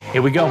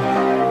Here we go.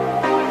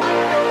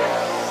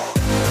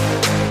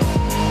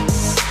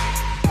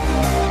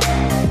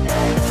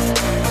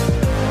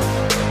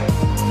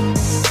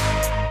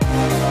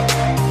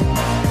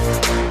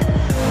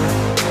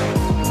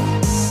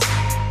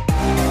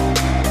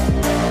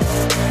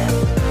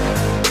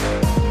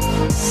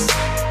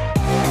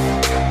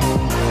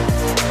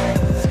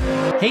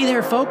 Hey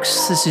there,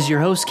 folks. This is your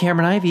host,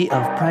 Cameron Ivey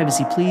of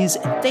Privacy Please,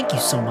 and thank you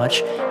so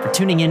much for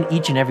tuning in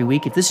each and every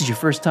week. If this is your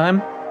first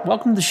time,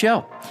 welcome to the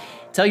show.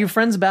 Tell your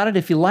friends about it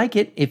if you like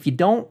it. If you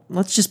don't,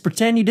 let's just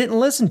pretend you didn't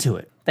listen to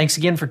it. Thanks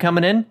again for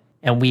coming in,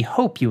 and we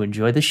hope you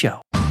enjoy the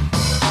show.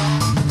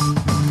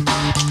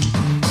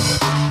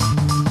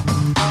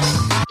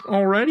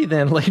 Alrighty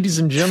then, ladies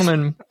and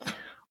gentlemen,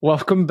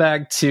 welcome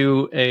back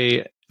to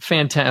a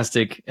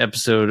fantastic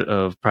episode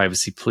of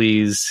Privacy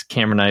Please.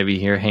 Cameron Ivey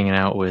here, hanging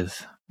out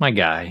with my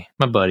guy,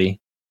 my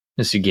buddy,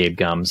 Mr. Gabe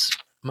Gums.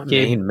 My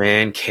main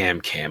man,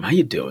 Cam. How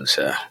you doing,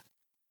 sir?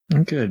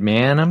 I'm good,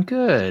 man. I'm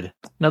good.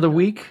 Another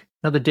week,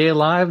 another day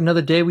alive,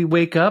 another day we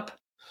wake up.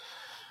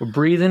 We're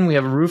breathing. We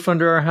have a roof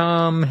under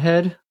our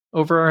head,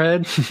 over our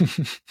head.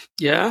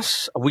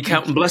 Yes. Are we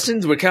counting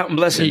blessings? We're counting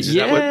blessings. Is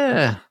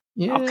yeah.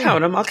 I'll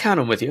count them. I'll count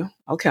them with you.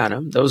 I'll count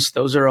them.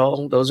 Those are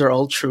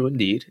all true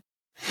indeed.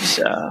 It's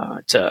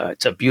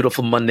a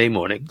beautiful Monday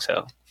morning.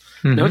 So.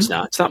 Mm-hmm. No, it's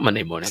not. It's not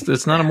Monday morning.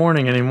 It's not a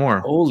morning anymore.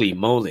 Holy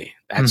moly.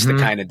 That's the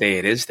kind of day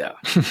it is, though.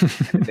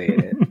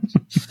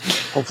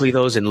 Hopefully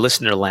those in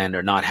listener land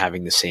are not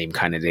having the same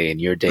kind of day in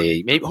your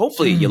day.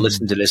 Hopefully you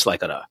listen to this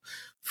like on a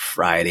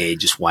Friday,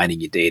 just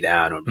winding your day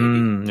down. Or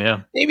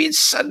maybe it's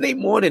Sunday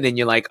morning and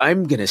you're like,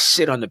 I'm going to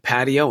sit on the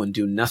patio and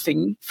do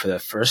nothing for the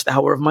first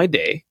hour of my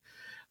day,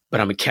 but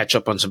I'm going to catch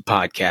up on some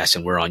podcasts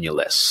and we're on your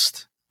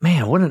list.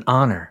 Man, what an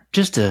honor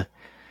just to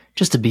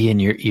be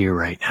in your ear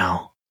right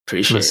now.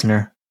 Appreciate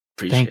listener.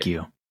 Thank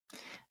you.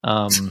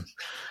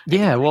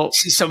 Yeah, well,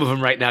 see some of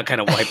them right now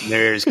kind of wiping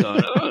their ears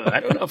going, oh, I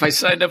don't know if I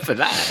signed up for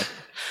that.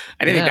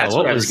 I didn't think that's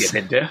what I was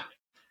getting into. That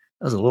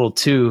was a little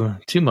too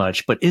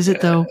much, but is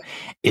it though?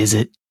 Is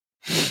it?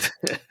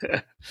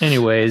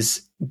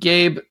 Anyways,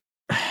 Gabe,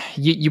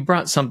 you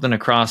brought something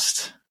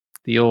across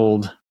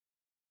you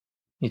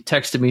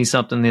texted me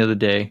something the other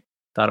day.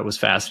 Thought it was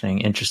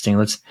fascinating, interesting.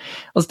 Let's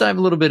dive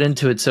a little bit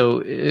into it. So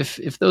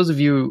if those of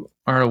you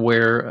aren't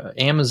aware,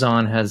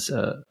 Amazon has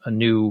a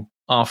new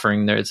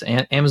offering there. It's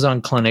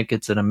Amazon Clinic.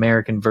 It's an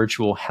American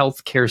virtual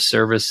healthcare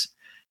service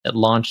that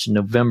launched in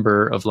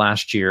November of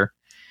last year.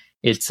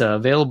 It's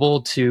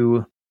available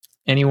to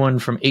anyone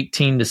from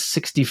 18 to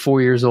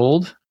 64 years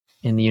old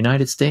in the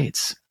United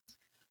States.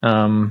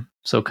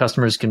 So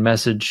customers can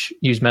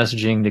use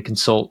messaging to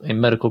consult a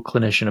medical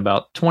clinician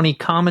about 20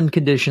 common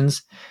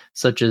conditions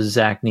such as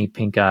acne,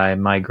 pink eye,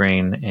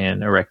 migraine,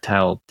 and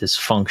erectile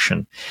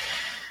dysfunction.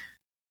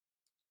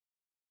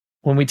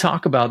 When we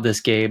talk about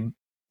this, Gabe,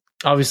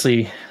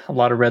 obviously a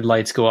lot of red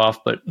lights go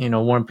off, but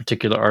one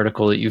particular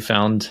article that you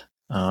found,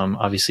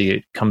 obviously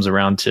it comes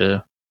around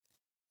to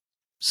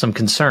some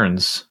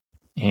concerns,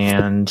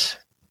 and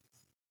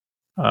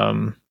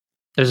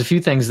there's a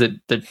few things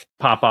that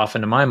pop off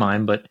into my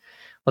mind, but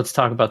let's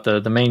talk about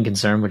the main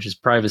concern, which is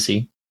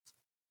privacy,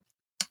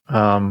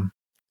 and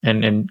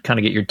kind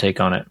of get your take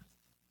on it.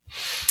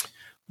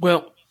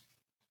 Well,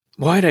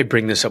 why did I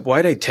bring this up?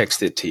 Why did I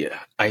text it to you?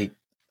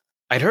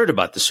 I'd heard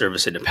about the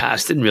service in the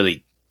past, didn't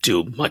really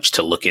do much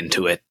to look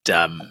into it,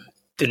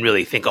 didn't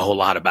really think a whole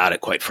lot about it,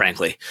 quite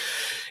frankly.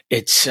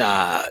 It's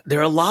there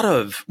are a lot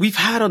of, we've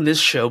had on this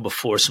show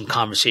before some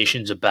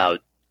conversations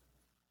about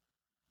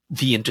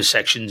the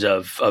intersections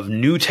of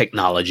new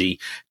technology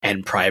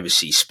and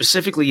privacy,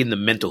 specifically in the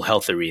mental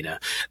health arena.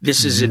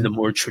 This is in the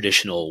more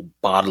traditional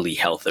bodily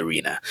health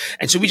arena.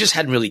 And so we just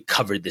hadn't really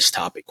covered this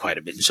topic quite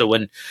a bit. And so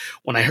when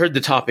I heard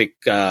the topic,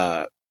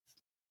 it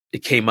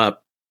came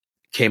up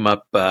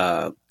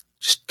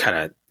just kind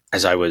of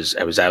as I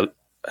was out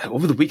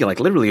over the weekend, like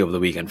literally over the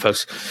weekend,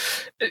 folks,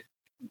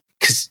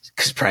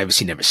 because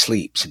privacy never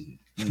sleeps, and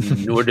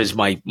nor does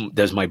my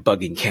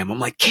bugging Cam. I'm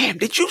like, Cam,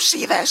 did you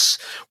see this?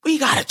 We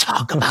got to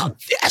talk about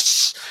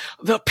this.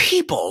 The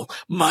people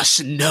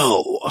must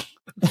know.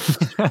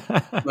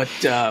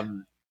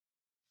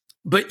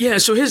 But yeah.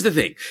 So here's the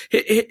thing.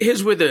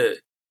 Here's where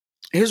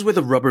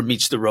the rubber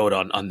meets the road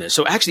on this.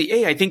 So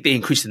actually, I think they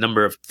increased the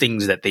number of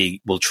things that they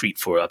will treat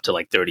for up to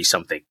like 30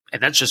 something.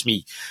 And that's just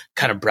me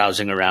kind of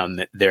browsing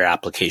around their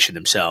application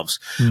themselves.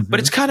 But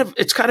it's kind of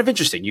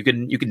interesting. You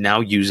can now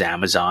use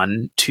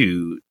Amazon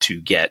to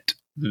get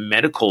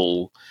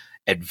medical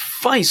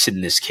advice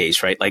in this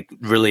case, right? Like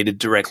related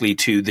directly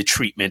to the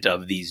treatment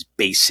of these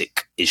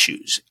basic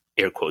issues,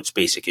 air quotes,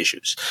 basic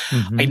issues.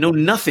 I know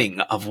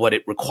nothing of what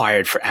it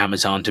required for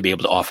Amazon to be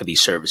able to offer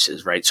these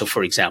services, right? So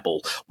for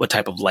example, what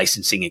type of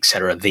licensing, et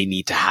cetera, they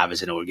need to have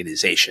as an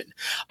organization.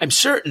 I'm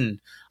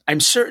certain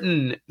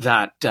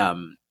that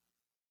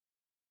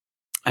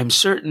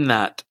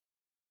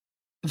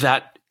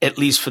at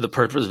least for the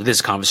purpose of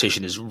this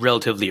conversation is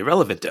relatively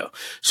irrelevant though.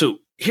 So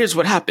here's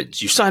what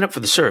happens. You sign up for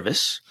the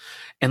service,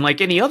 and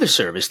like any other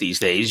service these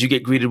days, you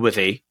get greeted with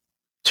a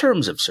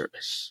terms of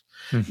service.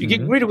 You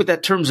get greeted with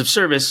that terms of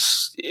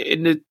service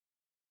in the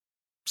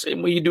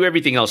same way you do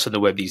everything else on the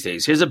web these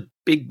days. Here's a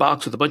big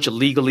box with a bunch of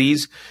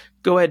legalese.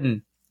 Go ahead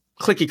and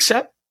click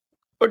accept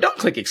or don't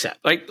click accept.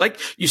 Like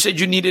you said,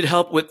 you needed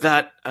help with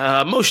that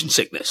motion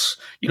sickness.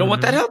 You don't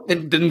want that help,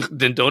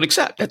 then don't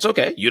accept. That's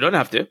okay. You don't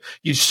have to.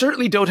 You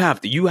certainly don't have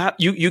to.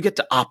 You get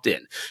to opt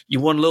in. You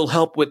want a little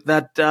help with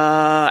that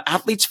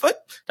athlete's foot?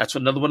 That's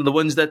another one of the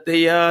ones that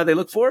they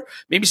look for.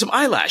 Maybe some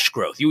eyelash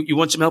growth. You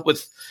want some help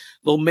with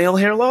little male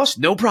hair loss?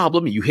 No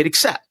problem. You hit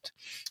accept.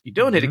 You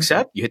don't hit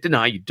accept, you hit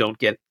deny, you don't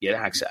get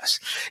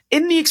access.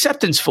 In the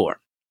acceptance form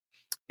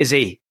is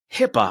a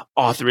HIPAA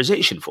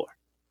authorization form.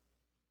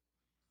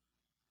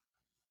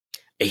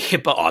 A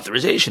HIPAA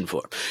authorization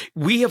form.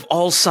 We have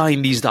all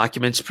signed these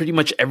documents. Pretty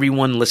much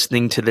everyone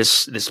listening to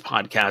this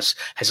podcast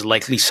has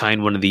likely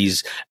signed one of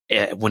these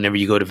whenever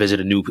you go to visit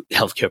a new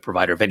healthcare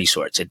provider of any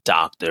sort, a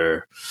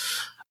doctor,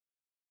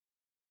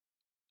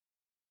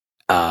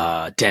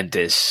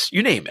 dentist,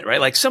 you name it,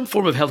 right? Like some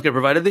form of healthcare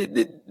provider.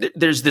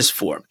 There's this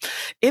form.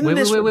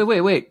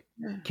 Wait.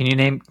 Can you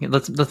name?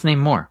 Let's name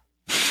more.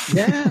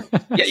 Yeah.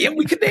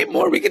 We can name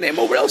more.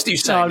 Where else do you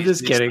sign? No, I'm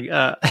just kidding.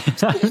 I'm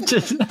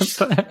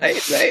just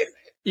right.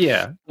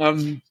 Yeah.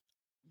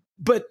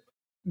 But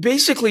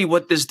basically,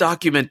 what this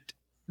document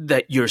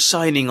that you're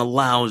signing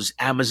allows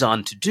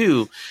Amazon to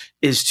do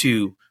is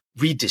to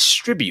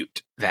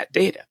redistribute that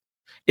data,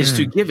 is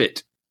to give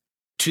it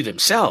to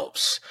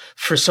themselves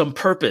for some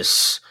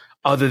purpose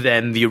other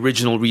than the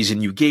original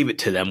reason you gave it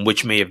to them,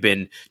 which may have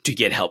been to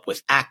get help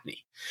with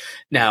acne.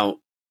 Now,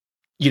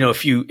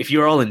 if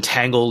you're all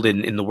entangled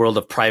in the world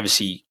of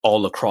privacy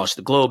all across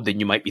the globe,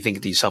 then you might be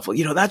thinking to yourself,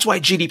 well, that's why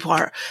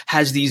GDPR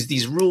has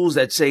these rules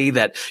that say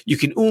that you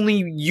can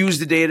only use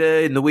the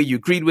data in the way you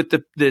agreed with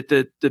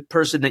the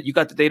person that you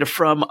got the data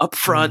from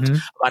upfront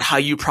about how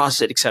you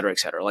process it, et cetera, et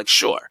cetera. Like,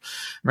 sure.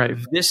 Right.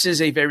 This is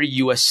a very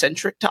US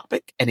centric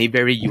topic and a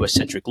very US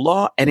centric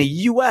law and a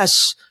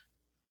US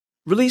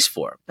release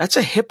form. That's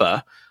a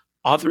HIPAA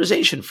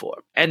authorization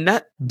form. And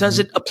that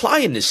doesn't apply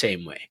in the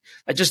same way.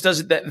 That just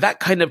doesn't, that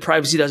kind of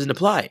privacy doesn't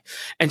apply.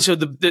 And so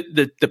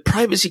the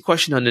privacy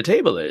question on the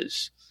table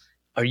is,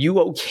 are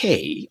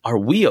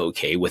we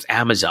okay with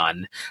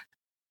Amazon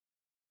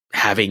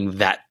having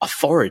that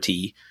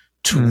authority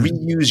to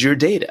reuse your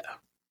data?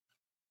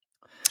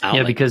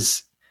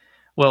 Because,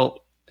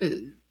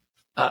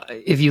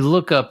 if you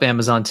look up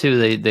Amazon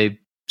too, they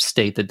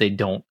state that they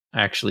don't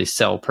actually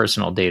sell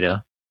personal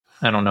data.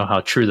 I don't know how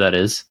true that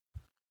is.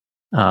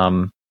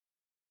 On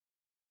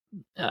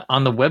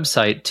the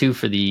website too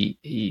for the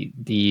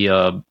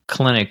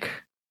clinic,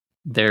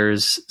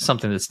 there's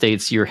something that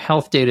states your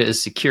health data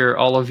is secure.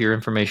 All of your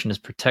information is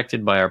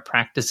protected by our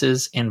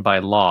practices and by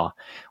law.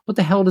 What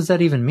the hell does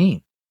that even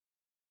mean?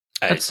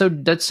 That's so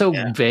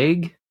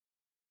vague.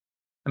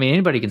 I mean,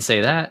 anybody can say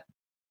that.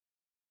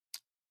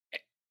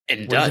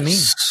 And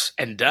does.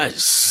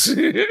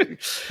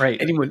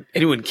 Right. Anyone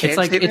can.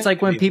 It's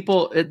like when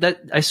people that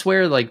I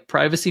swear, like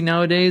privacy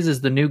nowadays is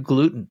the new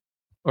gluten.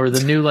 Or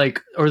the new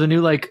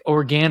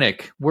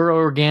organic. We're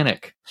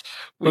organic.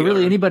 But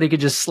really, anybody could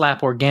just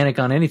slap organic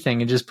on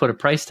anything and just put a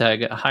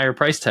higher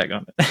price tag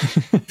on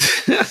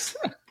it.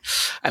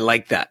 I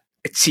like that.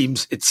 It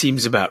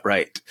seems about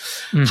right.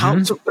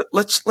 So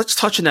let's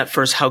touch on that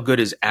first. How good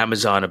is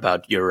Amazon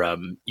about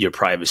your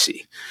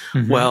privacy?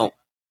 Well,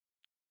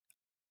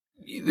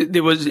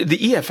 there was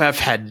the EFF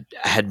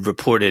had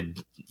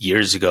reported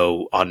years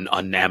ago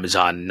on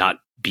Amazon not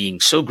being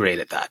so great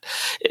at that.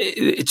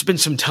 It's been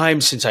some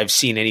time since I've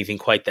seen anything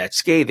quite that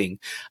scathing.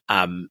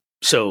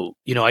 So,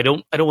 I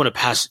don't want to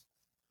pass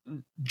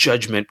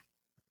judgment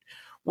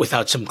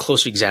without some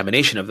closer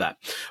examination of that.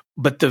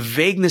 But the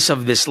vagueness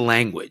of this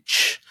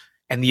language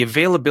and the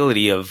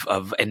availability of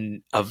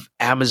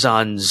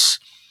Amazon's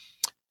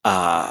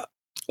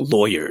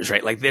lawyers,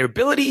 right? Like their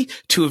ability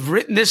to have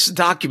written this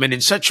document in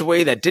such a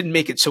way that didn't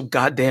make it so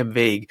goddamn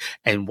vague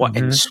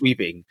and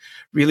sweeping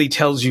really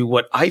tells you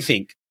what I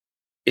think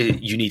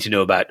you need to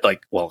know about,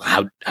 like, well,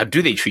 how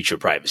do they treat your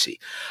privacy?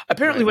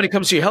 Apparently, when it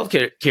comes to your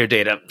healthcare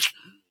data,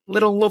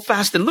 little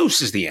fast and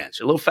loose is the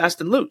answer. A little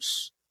fast and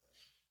loose.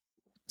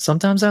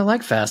 Sometimes I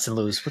like fast and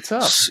loose. What's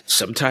up?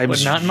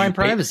 Sometimes, but not in my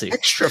privacy.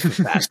 Extra for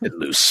fast and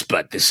loose,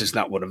 but this is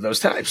not one of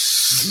those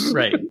times.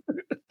 Right.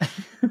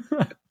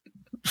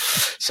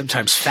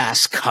 Sometimes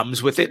fast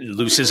comes with it and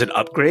loose is an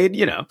upgrade.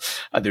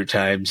 Other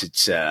times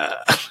it's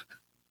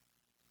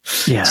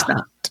it's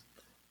not.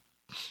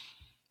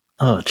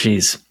 Oh,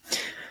 geez.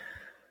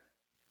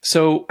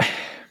 So,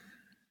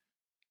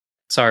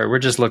 sorry, we're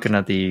just looking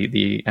at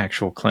the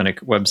actual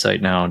clinic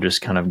website now,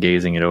 just kind of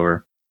gazing it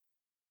over.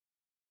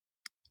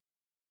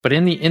 But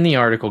in the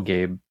article,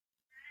 Gabe,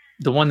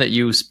 the one that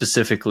you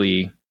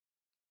specifically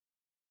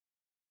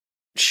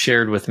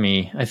shared with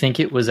me, I think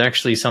it was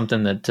actually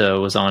something that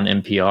was on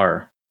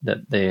NPR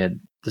that they had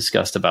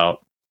discussed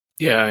about.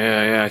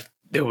 Yeah.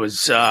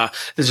 There's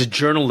a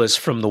journalist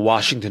from the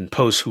Washington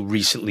Post who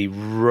recently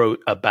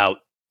wrote about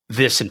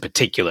this in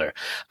particular.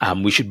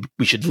 We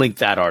should link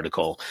that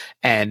article.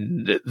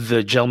 And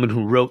the gentleman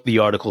who wrote the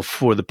article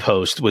for the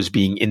Post was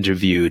being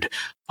interviewed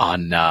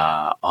on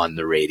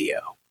the radio.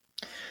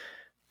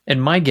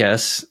 And my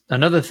guess,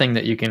 another thing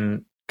that you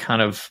can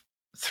kind of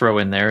throw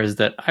in there is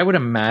that I would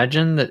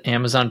imagine that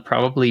Amazon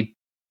probably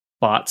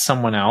bought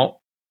someone out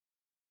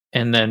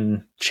and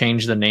then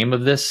changed the name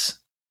of this.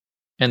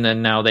 And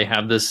then now they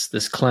have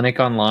this clinic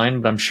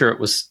online, but I'm sure it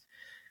was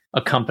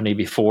a company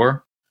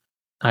before.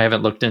 I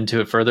haven't looked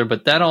into it further,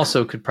 but that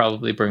also could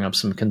probably bring up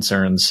some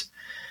concerns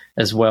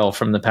as well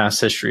from the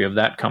past history of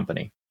that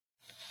company.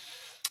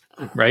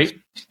 Right?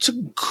 It's a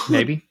good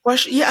Maybe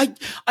question. Yeah,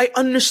 I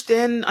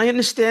understand.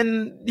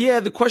 Yeah,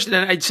 the question,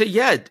 and I'd say,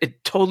 yeah,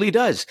 it totally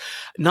does.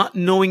 Not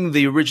knowing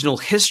the original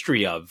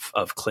history of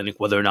Clinic,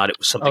 whether or not it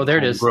was something. Oh, there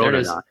it is. There it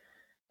is. Not.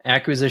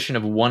 Acquisition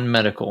of One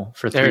Medical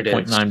for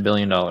 $3.9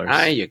 billion.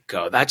 There you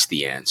go. That's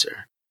the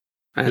answer.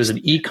 It was an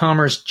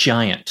e-commerce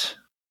giant.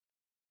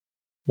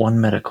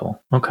 One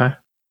Medical. Okay.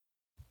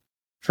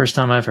 First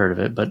time I've heard of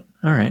it, but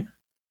all right.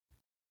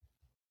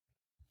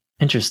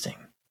 Interesting.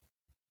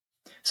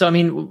 So, I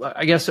mean,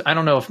 I guess, I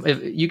don't know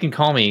if you can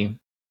call me,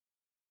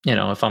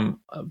 if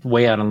I'm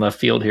way out in left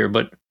field here,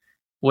 but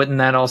wouldn't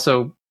that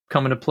also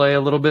come into play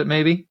a little bit,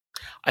 maybe?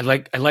 I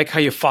like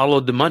how you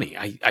followed the money.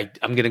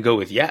 I'm going to go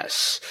with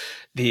yes.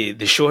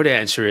 The short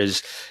answer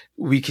is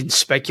we can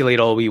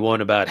speculate all we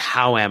want about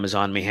how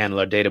Amazon may handle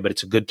our data, but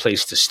it's a good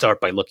place to start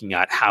by looking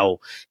at how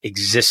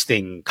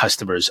existing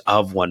customers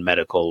of One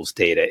Medical's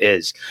data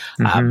is.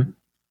 Mm-hmm.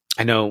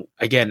 I know,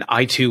 again,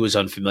 I too was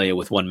unfamiliar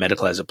with One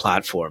Medical as a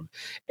platform.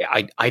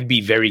 I'd be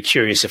very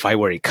curious if I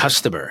were a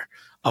customer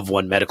of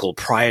One Medical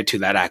prior to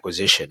that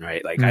acquisition,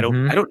 right? Like,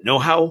 Mm-hmm. I don't know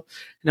how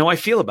I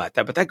feel about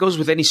that, but that goes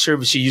with any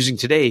service you're using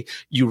today.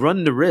 You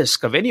run the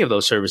risk of any of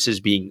those services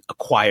being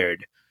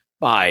acquired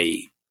by,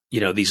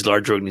 these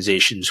large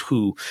organizations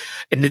who,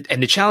 and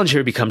the challenge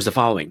here becomes the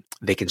following.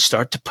 They can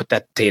start to put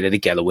that data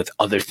together with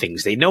other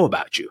things they know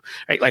about you,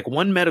 right? Like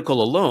One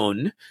Medical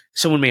alone,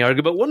 someone may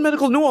argue, but One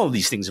Medical knew all of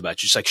these things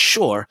about you. It's like,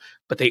 sure,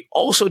 but they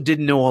also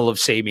didn't know all of,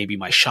 say, maybe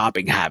my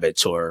shopping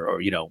habits or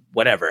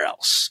whatever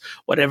else,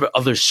 whatever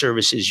other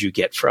services you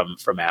get from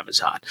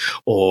Amazon.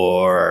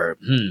 Or,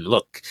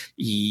 look,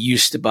 you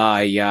used to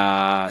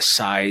buy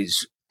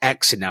size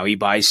X and now he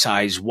buys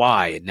size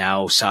Y and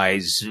now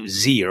size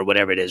Z or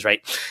whatever it is, right?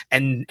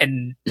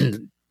 And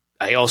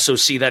I also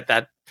see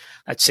that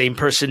same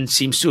person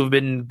seems to have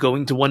been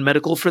going to One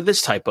Medical for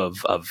this type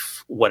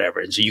of whatever.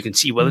 And so you can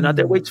see whether or not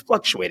their weight's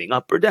fluctuating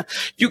up or down.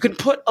 You can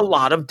put a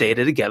lot of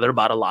data together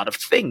about a lot of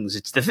things.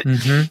 It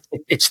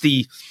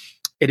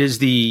is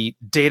the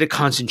data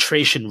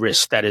concentration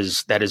risk that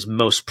is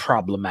most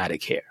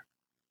problematic here.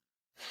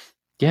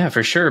 Yeah,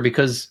 for sure.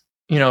 Because,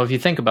 if you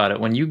think about it,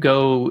 when you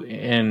go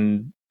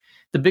and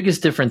the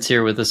biggest difference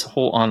here with this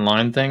whole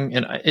online thing,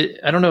 and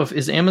I don't know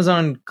is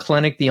Amazon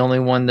Clinic the only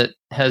one that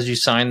has you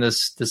sign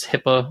this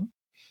HIPAA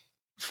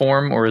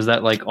form, or is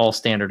that like all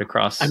standard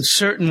across? I'm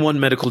certain One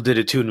Medical did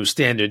it too and was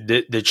standard.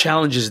 The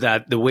challenge is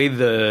that the way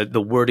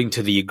the wording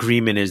to the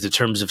agreement is, the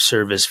terms of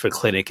service for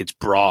Clinic, it's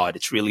broad.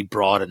 It's really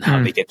broad on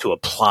how they get to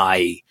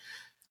apply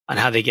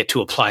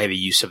the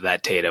use of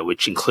that data,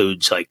 which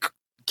includes like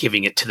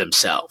giving it to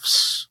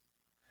themselves.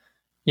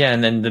 Yeah,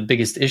 and then the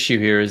biggest issue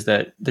here is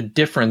that the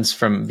difference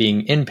from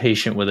being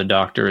inpatient with a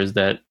doctor is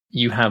that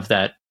you have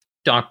that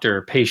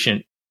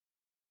doctor-patient,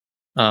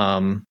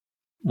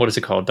 what is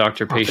it called?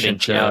 Doctor-patient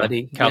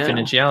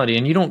confidentiality,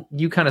 and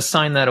you kind of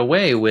sign that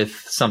away with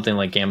something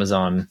like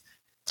Amazon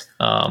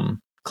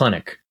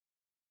Clinic.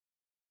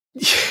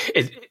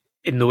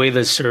 In the way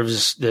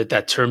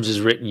that terms is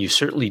written, you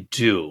certainly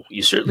do.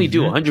 You certainly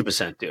do,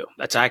 100% do.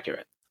 That's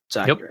accurate. It's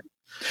accurate. Yep.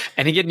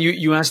 And again,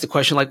 you asked the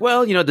question like,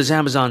 well, does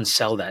Amazon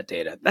sell that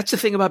data? That's the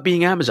thing about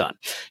being Amazon.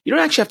 You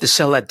don't actually have to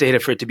sell that data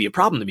for it to be a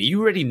problem to me. You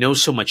already know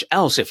so much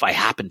else if I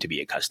happen to be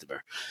a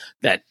customer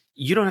that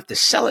you don't have to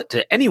sell it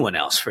to anyone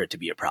else for it to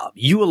be a problem.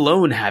 You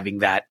alone having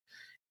that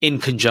in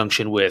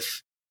conjunction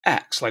with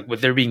X, like with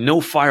there being no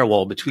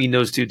firewall between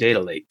those two data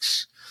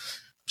lakes.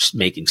 Just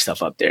making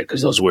stuff up there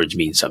because those words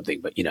mean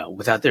something, but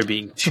without there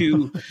being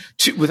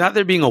without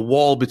there being a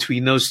wall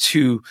between those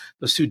two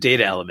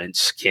data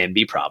elements can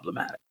be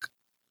problematic.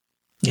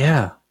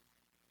 Yeah,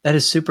 that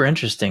is super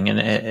interesting.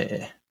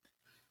 And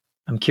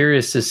I'm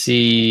curious to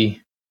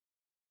see,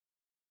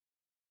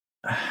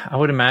 I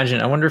would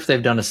imagine, I wonder if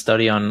they've done a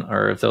study on,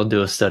 or if they'll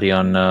do a study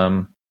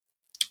on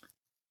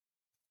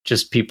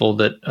just people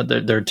that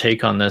their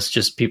take on this,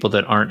 just people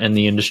that aren't in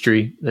the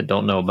industry, that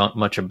don't know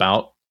much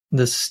about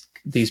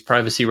these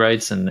privacy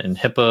rights and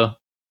HIPAA,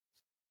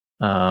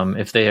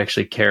 if they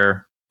actually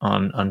care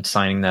on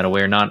signing that away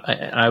or not.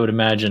 I would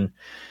imagine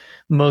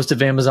most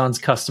of Amazon's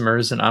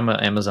customers, and I'm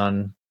an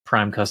Amazon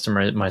Prime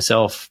customer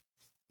myself,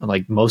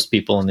 like most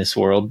people in this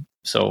world,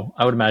 so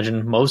I would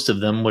imagine most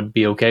of them would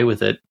be okay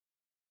with it.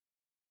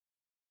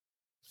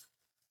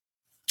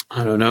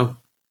 I don't know.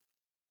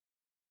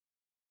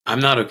 I'm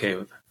not okay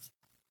with it.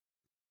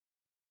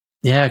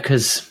 Yeah,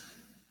 because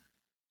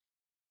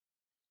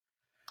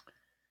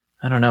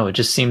I don't know. It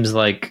just seems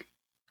like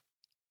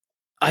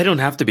I don't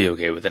have to be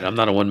okay with it. I'm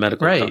not a One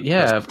Medical. Right?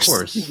 Yeah, of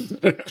course.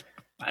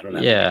 I don't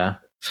have. Yeah,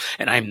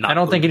 and I'm not. I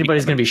don't think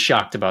anybody's going to be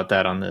shocked about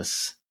that on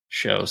this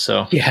show.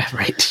 So yeah,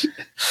 right.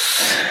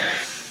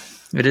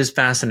 It is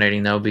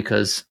fascinating though,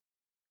 because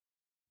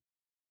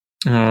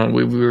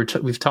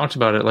we've talked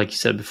about it, like you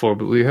said before,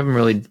 but we haven't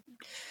really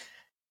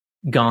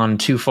gone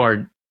too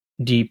far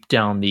deep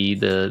down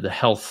the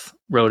health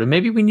road. And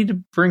maybe we need to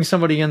bring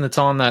somebody in that's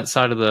on that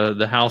side of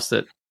the house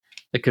that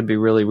could be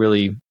really,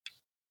 really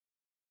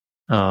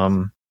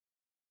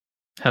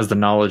has the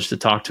knowledge to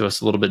talk to us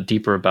a little bit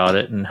deeper about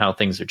it and how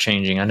things are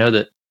changing. I know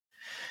that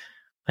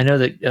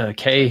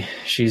Kay,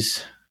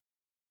 she's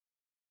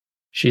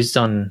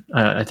done.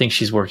 I think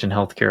she's worked in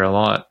healthcare a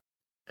lot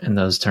in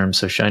those terms,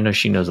 so I know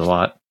she knows a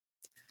lot.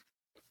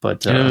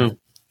 But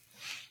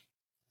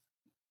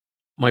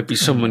might be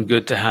someone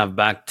good to have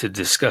back to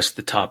discuss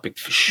the topic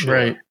for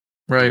sure.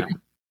 Right.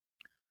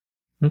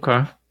 Yeah.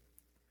 Okay.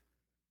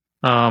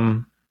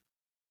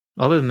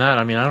 Other than that,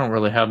 I mean, I don't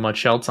really have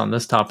much else on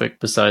this topic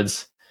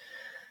besides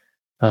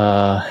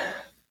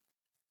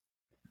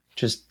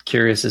just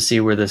curious to see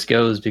where this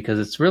goes, because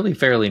it's really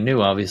fairly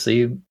new,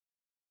 obviously.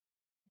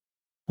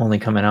 Only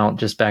coming out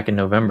just back in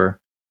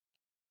November.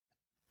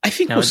 I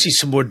think we'll see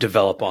some more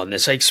develop on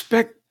this. I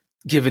expect,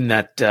 given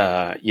that,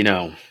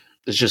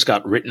 this just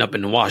got written up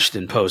in the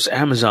Washington Post,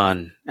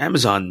 Amazon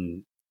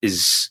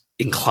is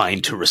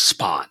inclined to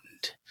respond.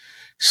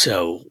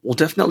 So we'll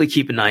definitely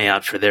keep an eye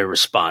out for their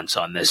response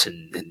on this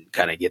and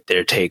kind of get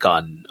their take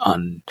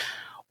on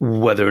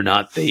whether or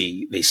not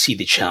they see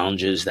the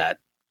challenges that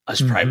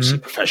us privacy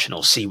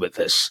professionals see with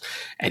this,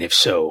 and if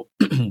so,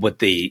 what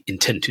they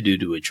intend to do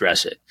to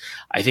address it.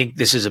 I think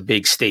this is a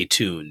big stay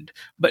tuned,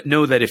 but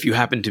know that if you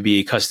happen to be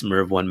a customer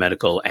of One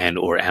Medical and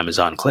or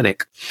Amazon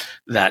Clinic,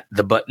 that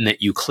the button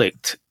that you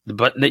clicked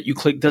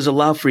does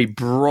allow for a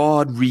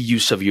broad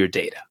reuse of your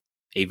data,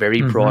 a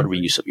very broad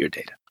reuse of your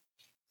data.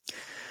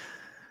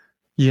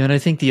 Yeah, and I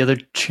think the other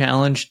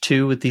challenge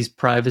too with these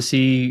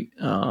privacy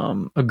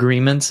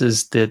agreements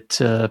is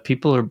that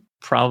people are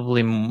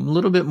probably a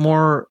little bit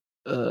more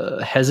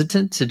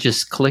hesitant to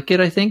just click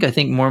it. I think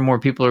more and more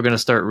people are going to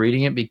start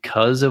reading it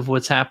because of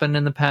what's happened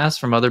in the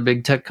past from other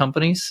big tech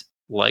companies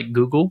like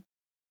Google.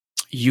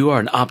 You are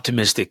an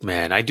optimistic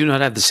man. I do not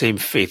have the same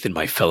faith in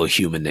my fellow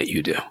human that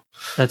you do.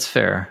 That's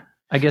fair.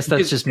 I guess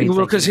that's just me.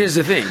 Well, because here's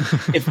the thing.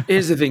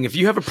 If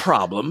you have a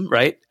problem,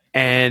 right,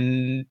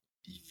 and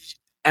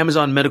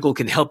Amazon Medical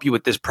can help you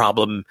with this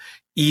problem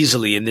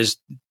easily, and it's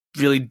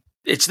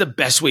the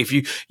best way for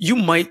you. You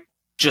might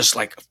just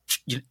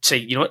say,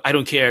 you know what, I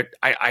don't care.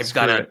 I've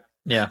got to,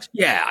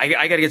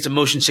 I got to get some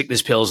motion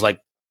sickness pills, like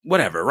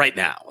whatever, right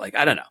now. Like,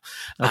 I don't know.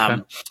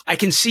 Okay. I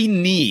can see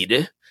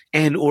need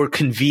and or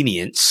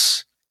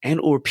convenience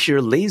and or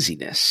pure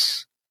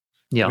laziness.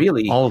 Yeah,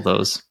 really, all of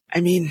those.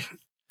 I mean,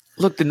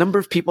 look, the number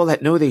of people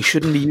that know they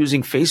shouldn't be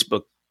using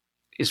Facebook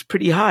is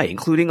pretty high,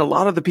 including a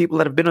lot of the people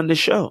that have been on this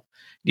show.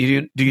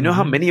 Do you know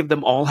how many of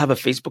them all have a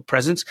Facebook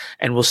presence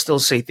and will still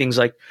say things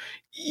like,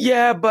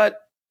 yeah,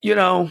 but,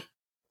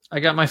 I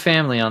got my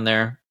family on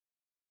there.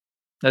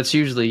 That's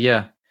usually,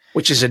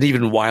 which is an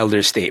even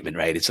wilder statement,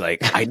 right? It's like,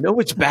 I know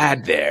it's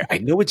bad there. I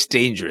know it's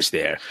dangerous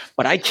there,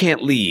 but I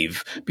can't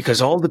leave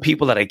because all the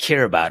people that I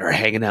care about are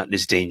hanging out in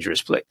this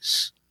dangerous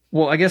place.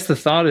 Well, I guess the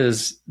thought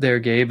is there,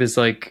 Gabe, is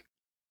like,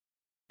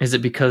 is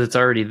it because it's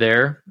already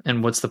there?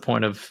 And what's the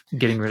point of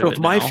getting rid of it? So if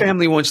my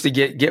family wants to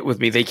get with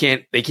me, they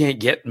can't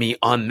get me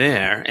on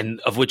there, and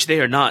of which they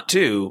are not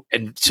too.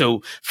 And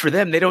so for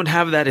them, they don't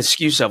have that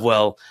excuse of,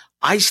 well,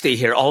 I stay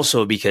here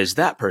also because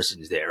that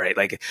person's there, right?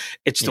 Like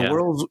it's the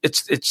world.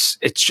 It's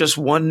just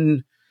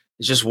one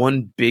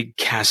big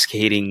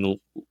cascading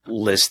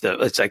list of,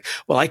 it's like,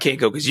 well, I can't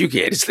go because you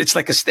can't. It's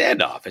like a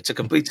standoff. It's a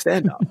complete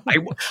standoff.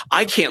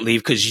 I can't leave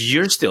because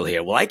you're still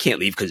here. Well, I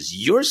can't leave because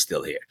you're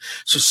still here.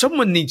 So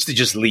someone needs to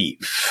just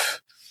leave.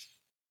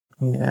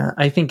 Yeah,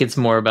 I think it's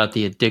more about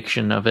the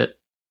addiction of it.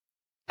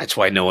 That's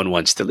why no one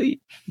wants to leave.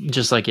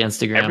 Just like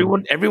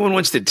Instagram. Everyone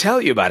wants to tell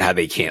you about how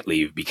they can't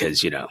leave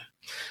because,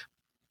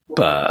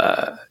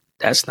 but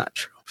that's not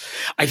true.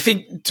 I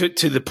think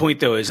to the point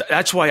though is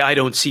that's why I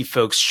don't see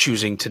folks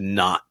choosing to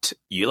not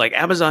like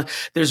Amazon.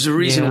 There's a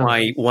reason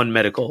why One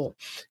Medical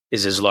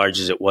is as large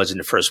as it was in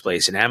the first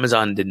place, and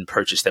Amazon didn't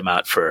purchase them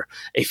out for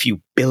a few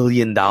 $1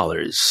 billion.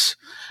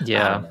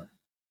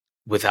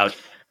 Without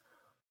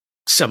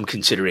some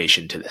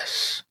consideration to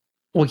this.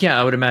 Well, yeah,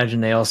 I would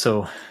imagine they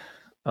also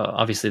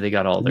obviously they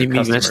got all their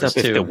customers messed up too.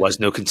 If there was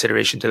no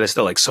consideration to this,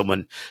 though, like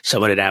someone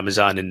at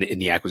Amazon in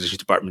the acquisitions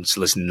department is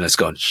listening to this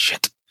going,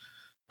 shit.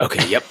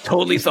 Okay, yep,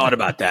 totally thought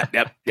about that.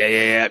 Yep,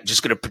 yeah.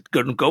 Just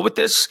gonna go with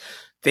this.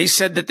 They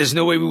said that there's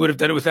no way we would have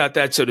done it without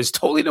that, so there's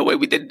totally no way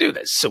we didn't do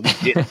this. So we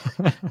did.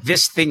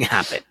 This thing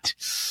happened.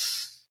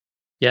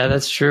 Yeah,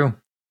 that's true.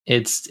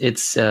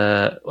 It's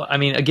I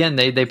mean, again,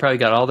 they probably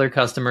got all their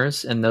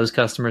customers, and those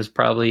customers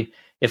probably,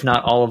 if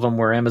not all of them,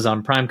 were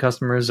Amazon Prime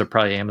customers, or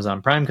probably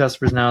Amazon Prime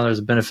customers now. There's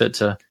a benefit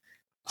to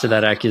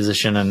that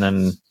acquisition, and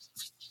then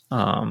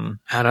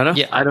I don't know.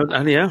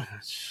 Yeah,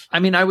 I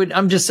mean,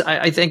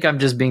 I think I'm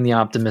just being the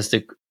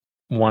optimistic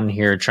one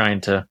here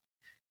trying to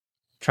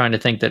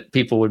think that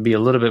people would be a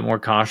little bit more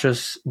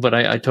cautious, but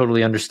I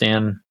totally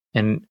understand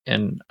and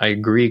I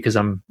agree, because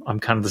I'm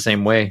kind of the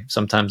same way.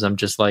 Sometimes I'm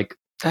just like,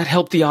 that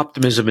healthy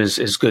optimism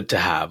is good to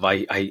have.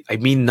 I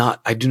do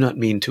not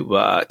mean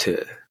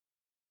to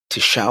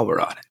shower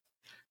on it.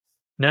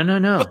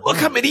 No. But look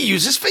how many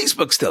users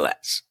Facebook still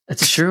has.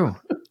 It's true.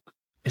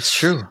 It's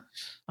true.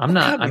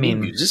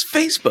 Users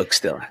Facebook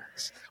still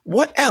has.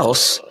 What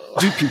else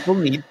do people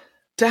need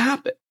to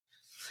happen?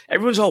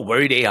 Everyone's all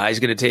worried AI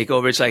is going to take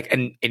over. It's like,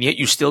 and yet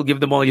you still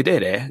give them all you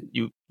did,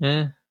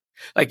 eh?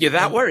 Like, you're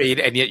that worried,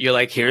 and yet you're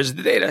like, here's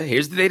the data.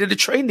 Here's the data to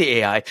train the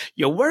AI.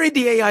 You're worried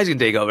the AI is going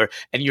to take over,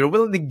 and you're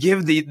willing to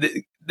give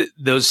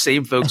those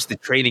same folks the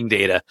training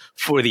data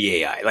for the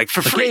AI, like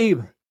for free.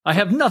 Gabe, I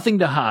have nothing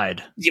to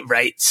hide.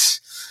 Right.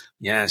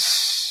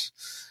 Yes.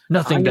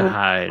 Nothing to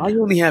hide. I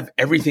only have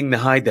everything to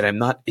hide that I'm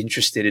not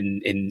interested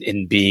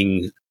in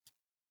being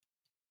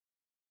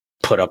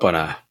put up on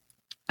a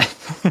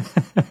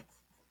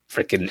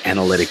freaking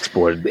analytics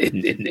board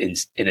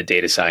in a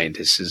data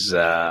scientist's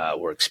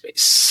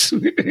workspace.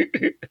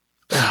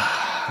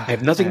 I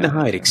have nothing to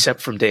hide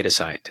except from data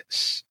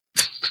scientists.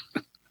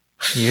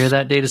 You hear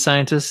that, data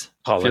scientist?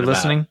 If you're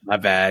listening? Out. My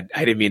bad.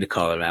 I didn't mean to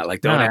call him out.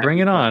 Like, bring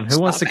it on.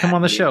 Who wants to come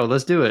on the show?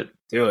 Let's do it.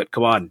 Do it.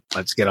 Come on.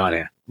 Let's get on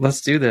here.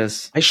 Let's do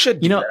this. I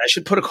should. I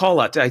should put a call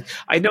out. I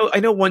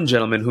know one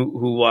gentleman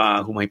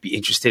who might be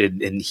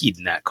interested in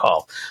heeding that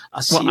call.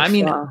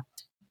 I'm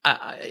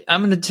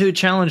going to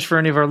challenge for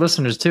any of our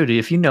listeners too.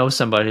 If you know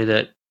somebody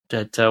that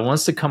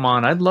wants to come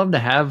on, I'd love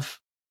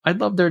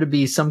there to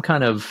be some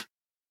kind of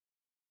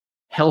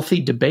healthy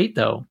debate,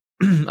 though.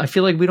 I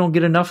feel like we don't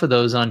get enough of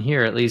those on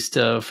here, at least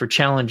for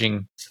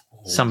challenging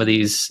some of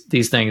these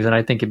things. And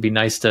I think it'd be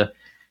nice to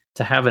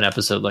have an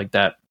episode like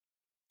that.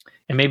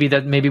 And maybe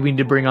we need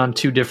to bring on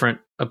two different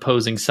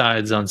opposing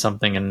sides on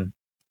something and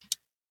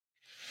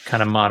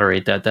kind of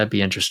moderate that. That'd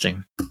be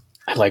interesting.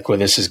 I like where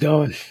this is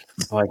going.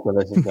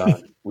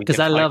 Because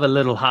I love a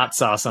little hot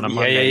sauce on a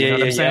Monday. You know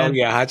what I'm saying?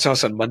 Yeah, hot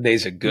sauce on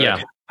Mondays are good.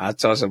 Yeah. Hot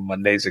sauce on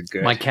Mondays are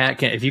good. My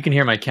cat if you can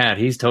hear my cat,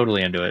 he's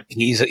totally into it.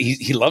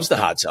 He loves the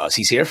hot sauce.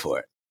 He's here for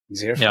it.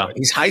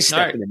 He's high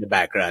stepping in the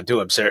background too,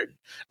 I'm certain.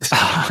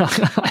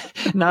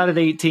 Not at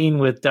 18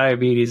 with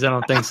diabetes. I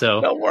don't think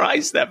so. No more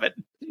high stepping.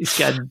 He's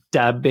got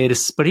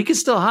diabetes, but he can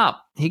still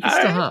hop.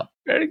 Hop.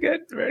 Very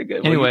good. Very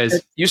good. Anyways,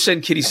 well, you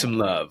send Kitty some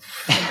love.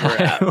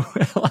 We're out.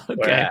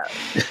 Okay.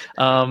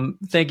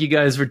 Thank you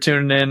guys for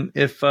tuning in.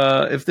 If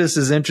this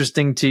is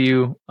interesting to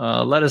you,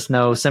 let us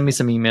know. Send me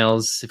some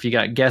emails. If you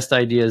got guest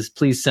ideas,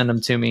 please send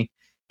them to me.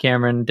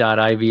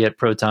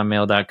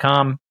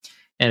 Cameron.iv@protonmail.com.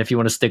 And if you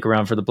want to stick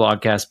around for the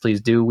blogcast, please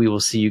do. We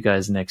will see you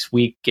guys next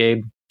week.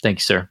 Gabe, thank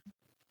you, sir.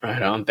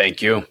 Right on.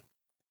 Thank you.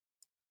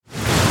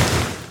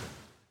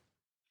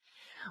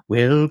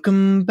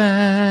 Welcome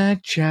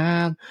back,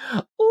 child.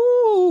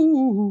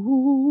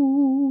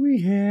 Ooh,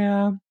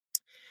 yeah.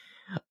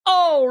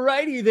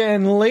 Alrighty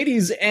then,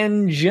 ladies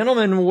and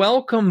gentlemen,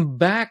 welcome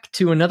back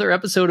to another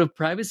episode of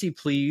Privacy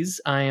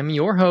Please. I am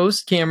your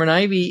host, Cameron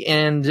Ivy,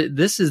 and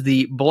this is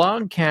the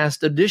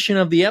blogcast edition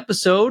of the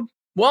episode.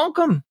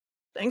 Welcome.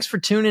 Thanks for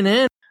tuning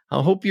in.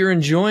 I hope you're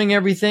enjoying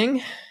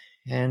everything.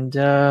 And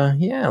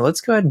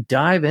let's go ahead and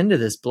dive into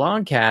this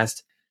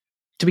blogcast.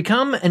 To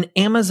become an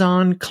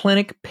Amazon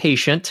Clinic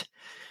patient,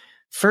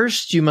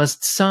 first you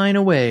must sign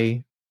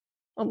away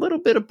a little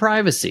bit of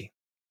privacy.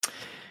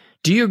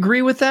 Do you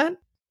agree with that?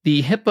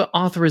 The HIPAA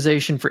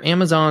authorization for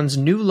Amazon's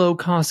new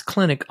low-cost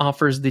clinic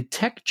offers the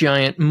tech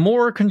giant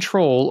more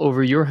control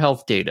over your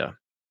health data.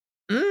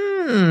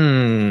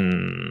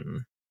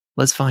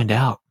 Let's find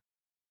out.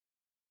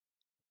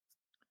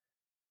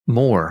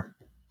 More.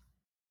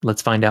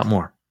 Let's find out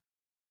more.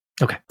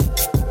 Okay.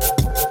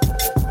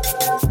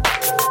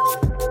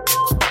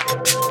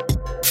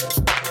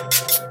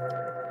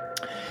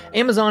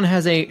 Amazon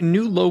has a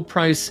new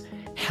low-price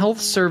health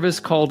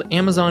service called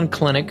Amazon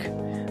Clinic.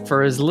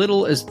 For as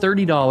little as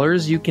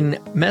 $30, you can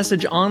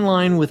message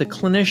online with a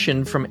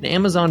clinician from an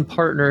Amazon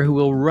partner who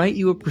will write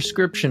you a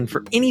prescription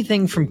for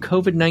anything from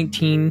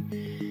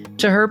COVID-19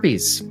 to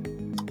herpes.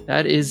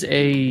 That is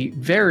a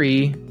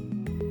very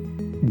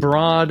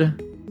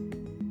broad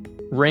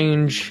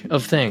range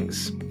of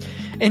things.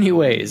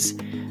 Anyways,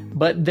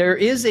 but there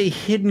is a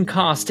hidden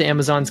cost to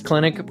Amazon's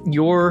Clinic: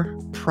 your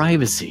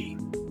privacy.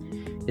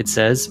 It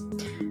says,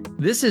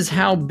 this is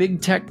how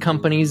big tech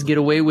companies get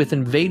away with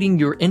invading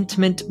your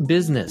intimate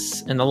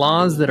business, and the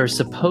laws that are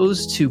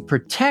supposed to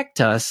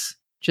protect us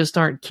just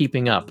aren't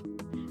keeping up.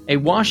 A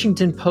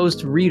Washington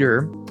Post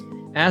reader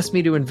asked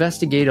me to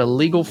investigate a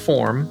legal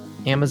form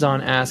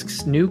Amazon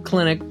asks new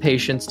clinic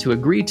patients to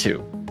agree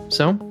to.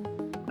 So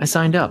I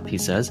signed up, he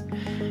says.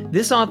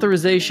 This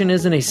authorization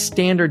isn't a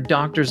standard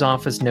doctor's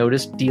office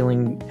notice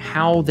dealing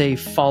how they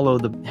follow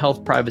the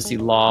health privacy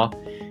law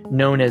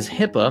known as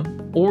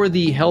HIPAA or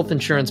the Health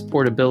Insurance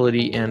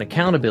Portability and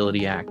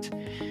Accountability Act.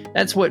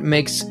 That's what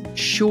makes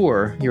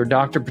sure your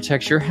doctor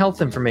protects your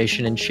health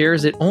information and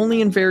shares it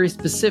only in very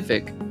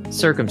specific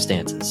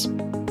circumstances.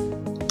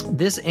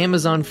 This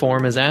Amazon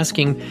form is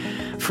asking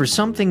for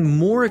something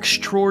more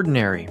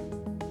extraordinary: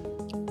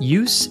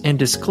 use and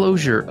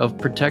disclosure of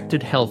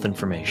protected health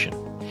information.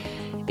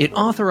 It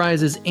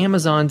authorizes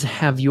Amazon to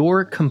have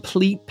your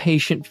complete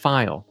patient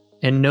file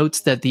and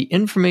notes that the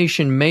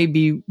information may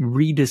be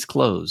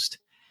redisclosed,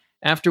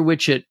 after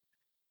which it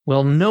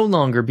will no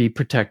longer be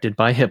protected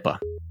by HIPAA.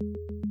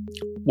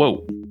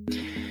 Whoa.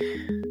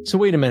 So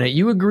wait a minute,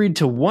 you agreed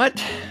to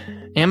what?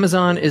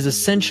 Amazon is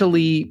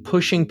essentially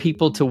pushing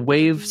people to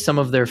waive some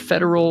of their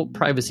federal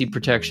privacy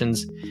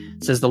protections,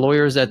 says the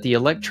lawyers at the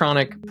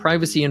Electronic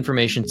Privacy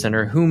Information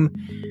Center, whom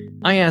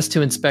I asked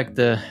to inspect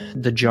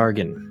the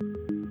jargon.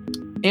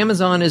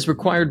 Amazon is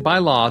required by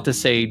law to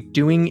say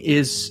doing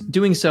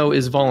so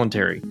is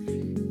voluntary,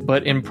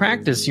 but in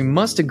practice you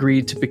must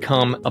agree to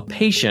become a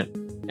patient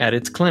at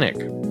its clinic.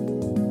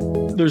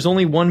 There's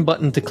only one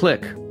button to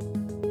click.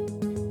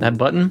 That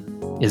button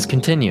is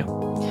continue.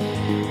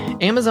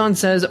 Amazon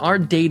says our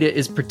data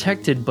is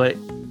protected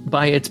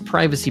by its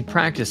privacy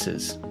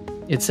practices.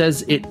 It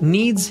says it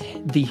needs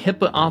the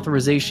HIPAA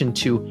authorization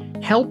to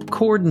help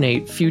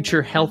coordinate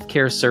future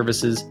healthcare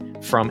services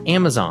from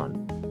Amazon.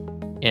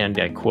 And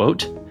I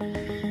quote,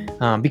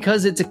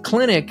 because its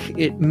clinic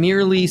is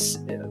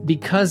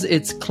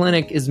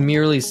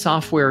merely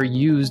software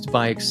used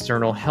by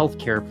external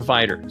healthcare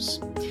providers.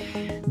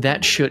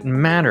 That shouldn't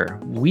matter.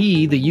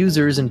 We, the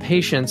users and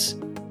patients,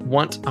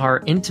 want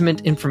our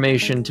intimate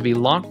information to be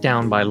locked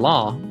down by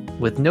law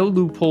with no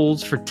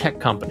loopholes for tech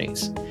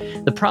companies.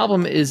 The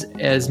problem is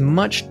as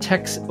much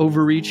tech's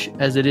overreach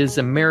as it is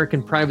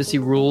American privacy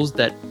rules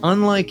that,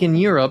 unlike in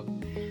Europe,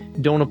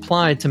 don't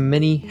apply to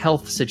many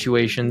health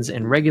situations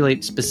and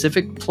regulate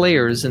specific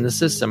players in the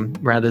system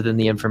rather than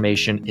the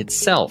information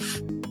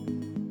itself.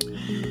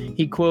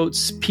 He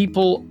quotes,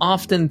 people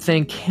often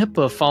think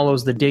HIPAA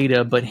follows the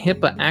data, but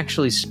HIPAA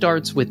actually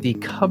starts with the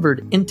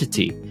covered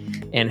entity,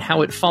 and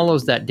how it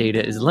follows that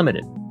data is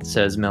limited,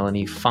 says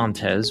Melanie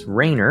Fontes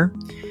Rayner,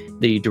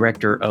 the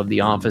director of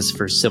the Office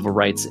for Civil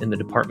Rights in the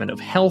Department of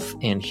Health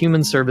and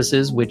Human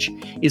Services, which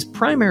is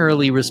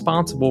primarily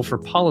responsible for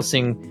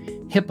policing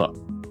HIPAA.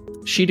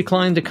 She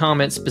declined to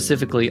comment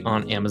specifically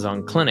on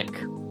Amazon Clinic.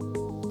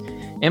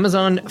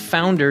 Amazon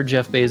founder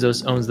Jeff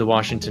Bezos owns the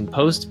Washington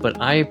Post, but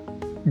I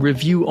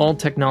review all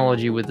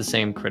technology with the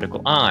same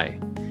critical eye.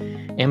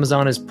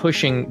 Amazon is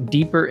pushing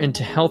deeper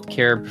into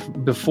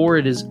healthcare before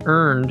it has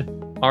earned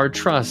our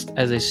trust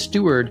as a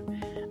steward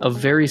of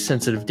very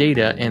sensitive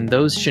data, and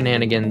those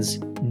shenanigans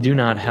do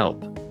not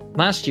help.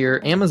 Last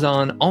year,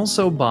 Amazon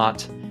also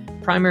bought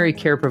primary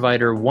care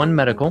provider One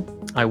Medical.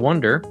 I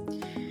wonder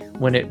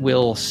when it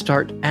will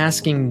start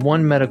asking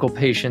One Medical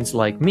patients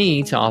like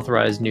me to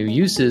authorize new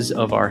uses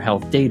of our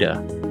health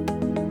data.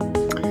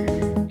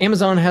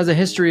 Amazon has a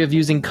history of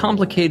using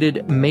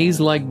complicated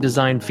maze-like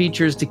design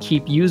features to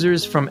keep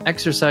users from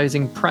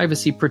exercising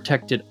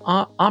privacy-protected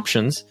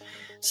options,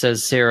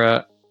 says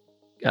Sarah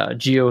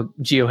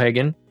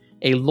Geohagen,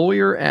 a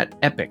lawyer at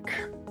Epic.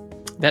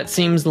 That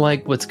seems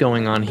like what's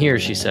going on here,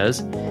 she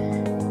says.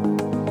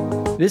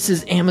 This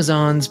is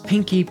Amazon's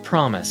pinky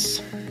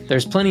promise.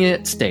 There's plenty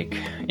at stake.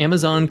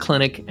 Amazon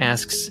Clinic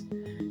asks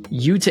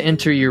you to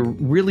enter your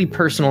really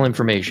personal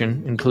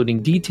information,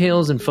 including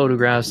details and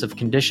photographs of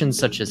conditions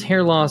such as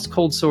hair loss,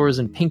 cold sores,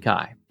 and pink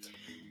eye.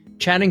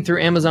 Chatting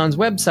through Amazon's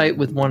website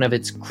with one of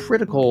its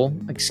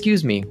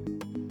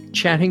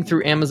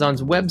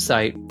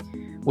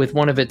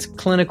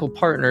clinical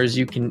partners,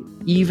 you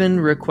can even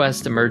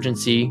request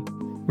emergency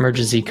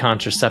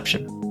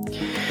contraception.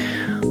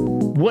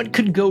 What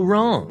could go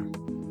wrong?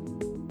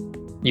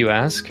 You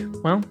ask?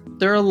 Well,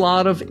 there are a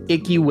lot of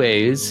icky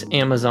ways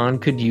Amazon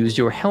could use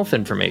your health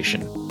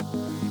information.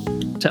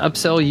 To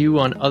upsell you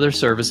on other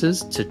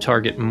services, to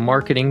target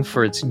marketing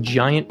for its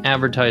giant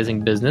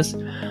advertising business,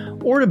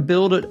 or to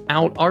build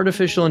out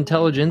artificial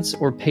intelligence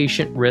or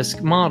patient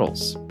risk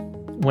models.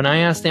 When I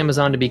asked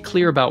Amazon to be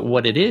clear about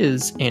what it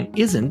is and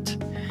isn't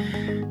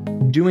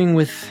doing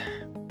with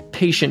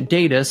patient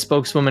data,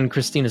 spokeswoman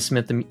Christina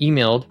Smith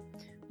emailed,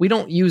 "We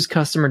don't use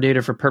customer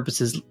data for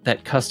purposes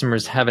that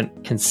customers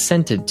haven't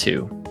consented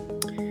to."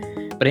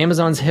 But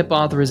Amazon's HIPAA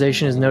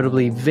authorization is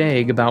notably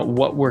vague about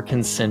what we're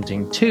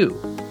consenting to.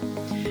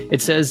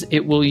 It says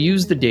it will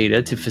use the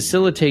data to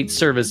facilitate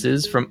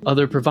services from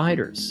other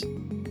providers.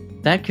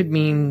 That could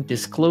mean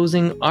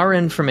disclosing our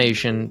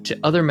information to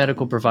other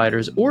medical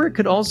providers, or it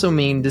could also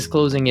mean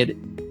disclosing it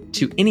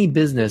to any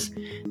business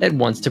that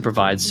wants to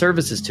provide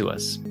services to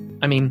us.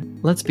 I mean,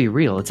 let's be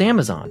real, it's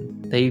Amazon.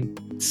 They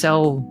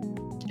sell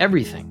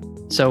everything.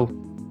 So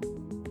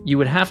you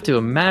would have to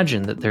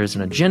imagine that there's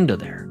an agenda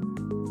there,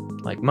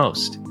 like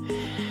most.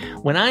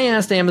 When I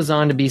asked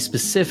Amazon to be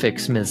specific,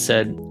 Smith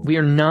said, "We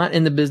are not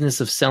in the business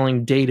of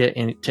selling data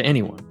to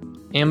anyone.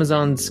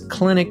 Amazon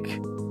Clinic's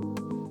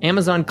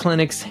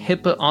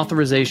HIPAA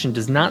authorization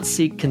does not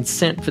seek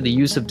consent for the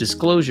use of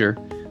disclosure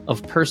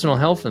of personal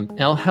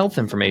health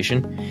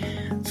information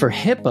for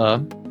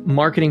HIPAA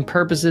marketing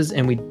purposes,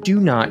 and we do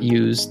not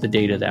use the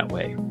data that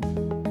way."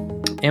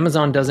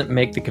 Amazon doesn't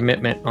make the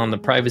commitment on the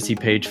privacy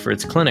page for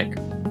its clinic.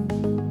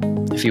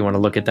 if you want to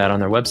look at that on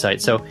their website.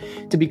 So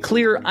to be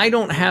clear, I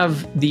don't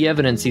have the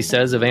evidence, he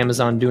says, of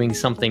Amazon doing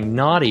something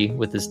naughty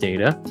with this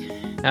data.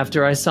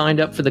 After I signed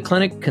up for the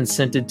clinic,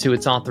 consented to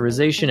its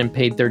authorization, and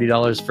paid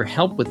 $30 for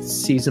help with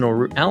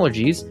seasonal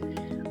allergies,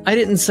 I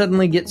didn't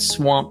suddenly get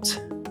swamped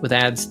with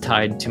ads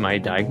tied to my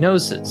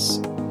diagnosis.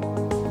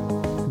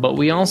 But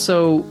we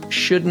also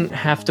shouldn't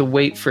have to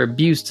wait for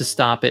abuse to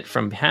stop it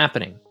from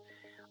happening,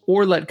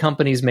 or let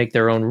companies make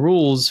their own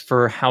rules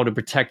for how to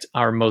protect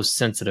our most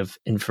sensitive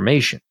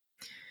information,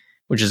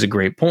 which is a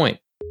great point.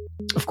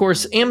 Of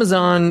course,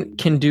 Amazon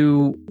can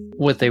do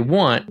what they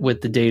want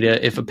with the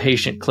data if a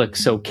patient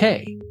clicks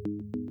OK,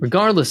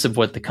 regardless of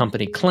what the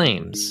company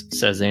claims,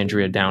 says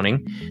Andrea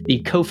Downing,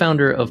 the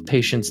co-founder of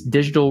Patients'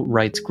 digital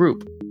rights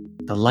group,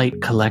 the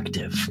Light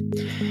Collective.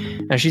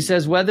 Now, she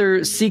says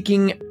whether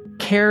seeking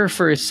care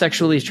for a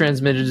sexually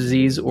transmitted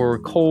disease or a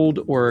cold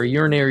or a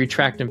urinary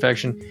tract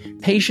infection,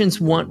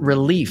 patients want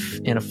relief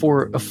and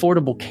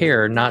affordable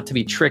care, not to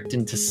be tricked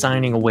into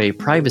signing away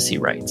privacy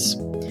rights,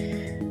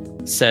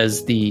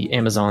 says the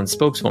Amazon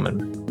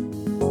spokeswoman.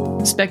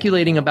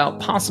 Speculating about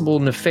possible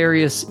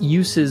nefarious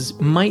uses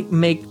might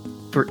make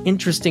for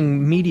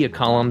interesting media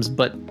columns,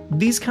 but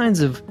these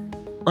kinds of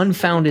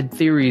unfounded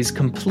theories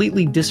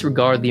completely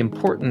disregard the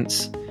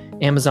importance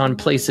Amazon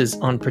places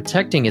on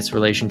protecting its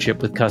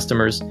relationship with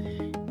customers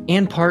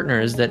and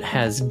partners that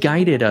has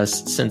guided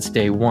us since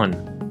day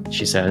one,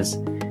 she says.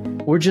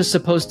 We're just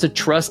supposed to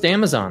trust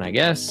Amazon, I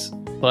guess.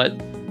 But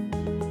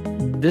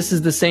this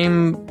is the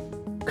same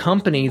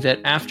company that,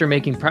 after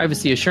making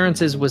privacy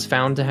assurances, was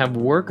found to have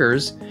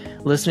workers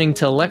listening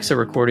to Alexa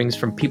recordings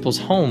from people's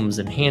homes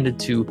and handed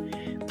to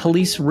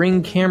police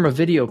Ring camera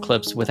video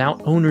clips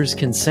without owner's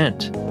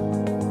consent.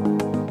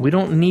 We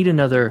don't need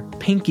another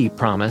pinky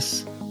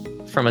promise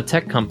from a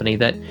tech company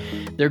that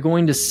they're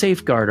going to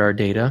safeguard our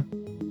data,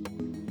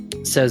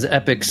 says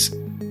Epic's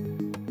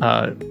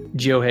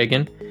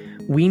Geohagen.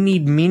 We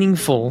need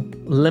meaningful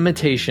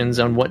limitations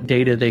on what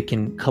data they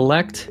can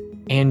collect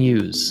and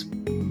use.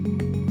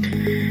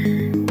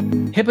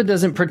 HIPAA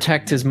doesn't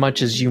protect as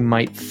much as you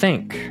might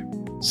think.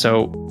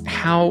 So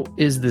how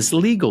is this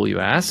legal, you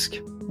ask?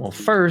 Well,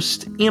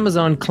 first,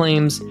 Amazon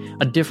claims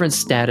a different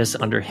status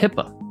under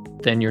HIPAA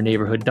than your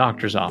neighborhood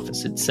doctor's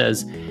office. It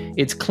says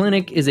its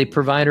clinic is a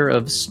provider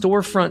of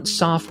storefront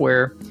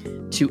software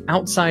to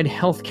outside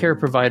healthcare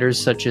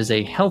providers such as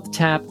a health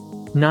tap,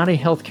 not a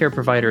healthcare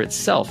provider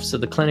itself. So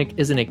the clinic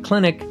isn't a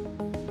clinic.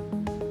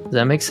 Does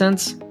that make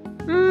sense?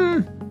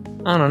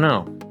 I don't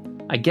know.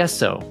 I guess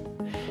so.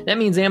 That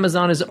means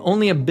Amazon is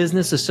only a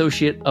business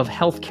associate of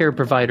healthcare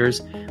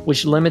providers,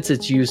 which limits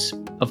its use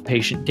of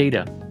patient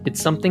data. It's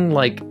something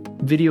like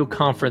video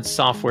conference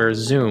software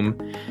Zoom,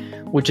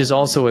 which is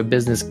also a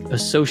business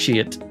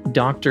associate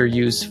doctor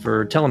use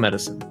for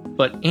telemedicine.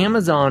 But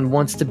Amazon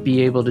wants to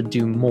be able to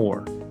do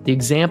more. The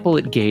example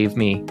it gave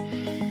me,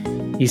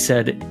 he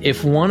said,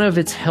 if one of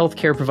its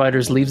healthcare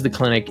providers leaves the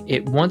clinic,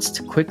 it wants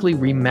to quickly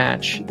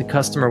rematch the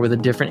customer with a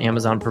different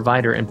Amazon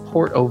provider and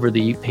port over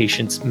the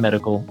patient's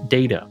medical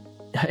data.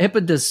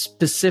 HIPAA does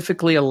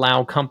specifically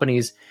allow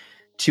companies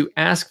to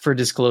ask for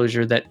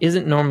disclosure that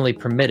isn't normally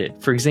permitted.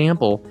 For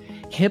example,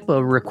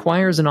 HIPAA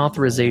requires an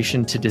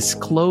authorization to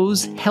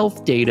disclose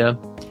health data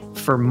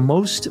for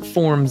most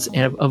forms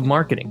of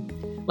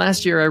marketing.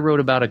 Last year, I wrote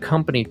about a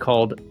company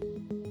called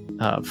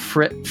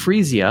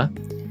Frisia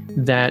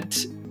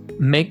that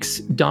makes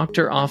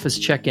doctor office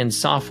check-in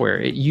software.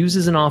 It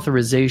uses an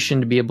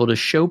authorization to be able to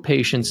show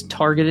patients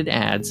targeted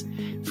ads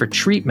for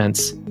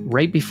treatments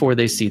right before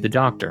they see the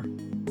doctor.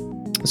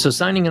 So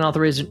signing an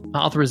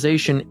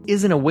authorization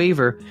isn't a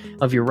waiver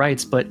of your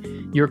rights, but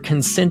you're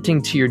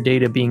consenting to your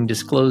data being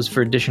disclosed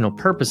for additional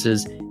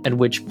purposes, at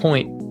which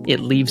point it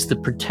leaves the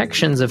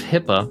protections of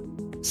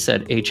HIPAA,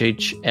 said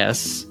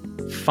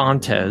HHS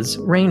Fontes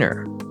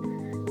Rayner.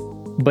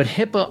 But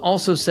HIPAA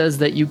also says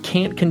that you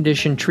can't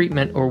condition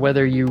treatment or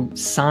whether you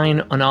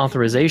sign an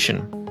authorization.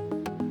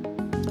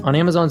 On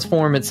Amazon's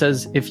form, it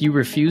says if you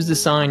refuse to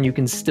sign, you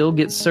can still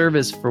get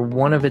service for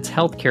one of its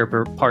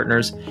healthcare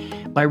partners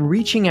by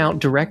reaching out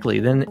directly.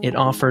 Then it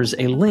offers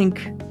a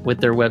link with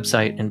their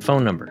website and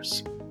phone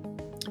numbers.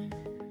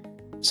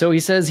 So he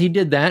says he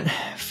did that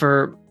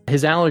for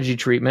his allergy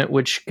treatment,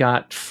 which he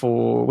got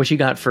for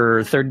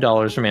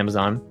 $30 from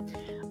Amazon.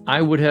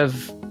 I would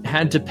have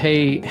had to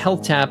pay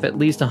HealthTap at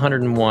least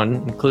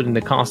 $101, including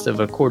the cost of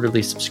a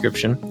quarterly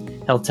subscription.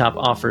 HealthTap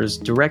offers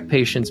direct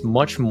patients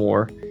much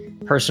more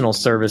personal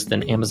service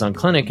than Amazon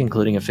Clinic,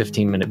 including a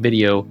 15-minute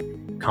video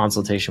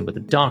consultation with a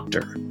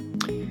doctor.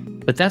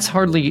 But that's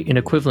hardly an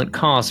equivalent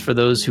cost for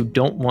those who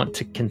don't want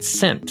to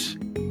consent.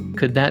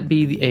 Could that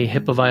be a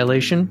HIPAA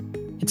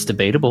violation? It's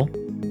debatable,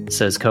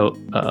 says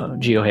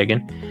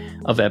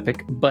Geohagen of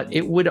Epic, but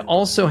it would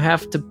also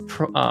have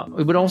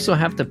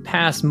to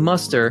pass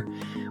muster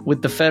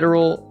with the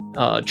Federal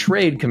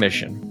Trade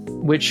Commission,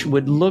 which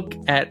would look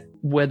at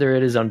whether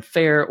it is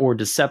unfair or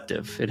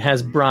deceptive. It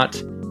has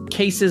brought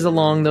cases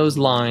along those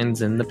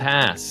lines in the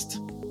past.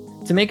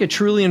 To make a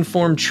truly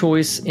informed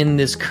choice in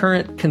this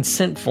current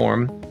consent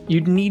form,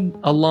 you'd need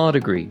a law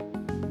degree.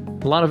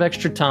 a lot of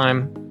extra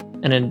time,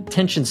 and an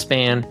attention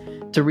span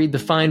to read the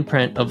fine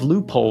print of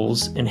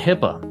loopholes in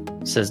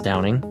HIPAA, says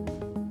Downing.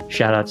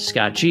 Shout out to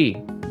Scott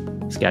G.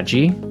 Scott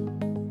G,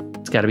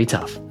 it's got to be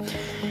tough.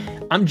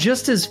 I'm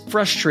just as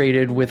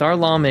frustrated with our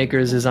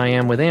lawmakers as I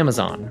am with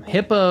Amazon.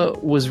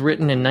 HIPAA was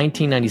written in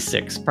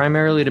 1996,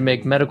 primarily to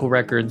make medical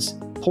records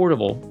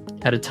portable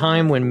at a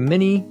time when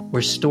many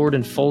were stored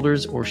in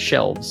folders or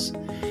shelves.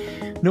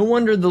 No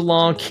wonder the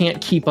law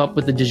can't keep up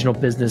with the digital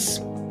business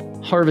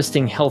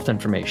harvesting health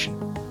information.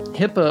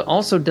 HIPAA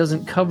also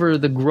doesn't cover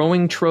the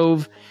growing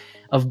trove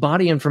of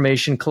body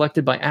information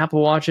collected by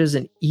Apple Watches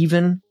and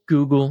even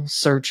Google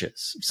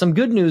searches. Some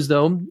good news,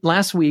 though.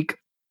 Last week,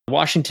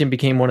 Washington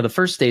became one of the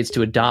first states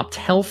to adopt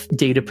health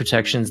data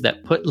protections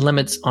that put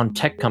limits on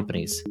tech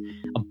companies'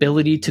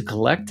 ability to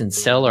collect and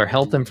sell our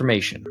health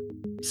information.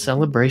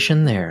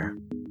 Celebration there.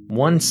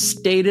 One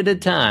state at a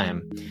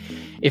time.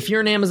 If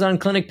you're an Amazon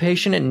Clinic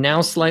patient and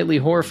now slightly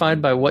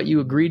horrified by what you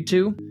agreed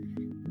to,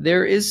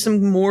 there is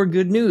some more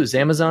good news.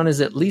 Amazon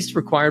is at least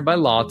required by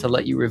law to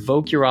let you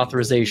revoke your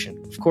authorization.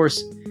 Of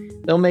course,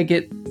 they'll make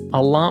it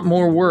a lot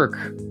more work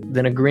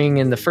than agreeing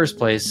in the first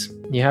place.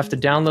 You have to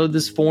download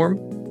this form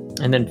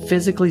and then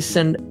physically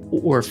send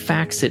or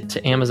fax it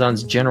to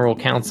Amazon's general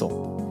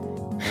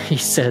counsel. He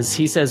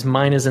says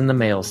mine is in the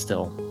mail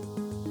still.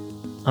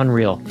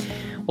 Unreal.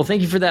 Well,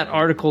 thank you for that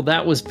article.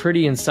 That was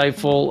pretty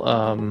insightful.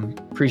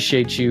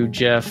 Appreciate you,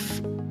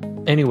 Jeff.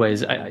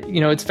 Anyways,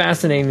 it's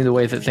fascinating the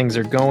way that things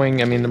are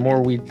going. I mean, the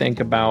more we think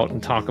about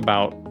and talk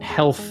about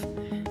health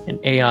and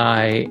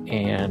AI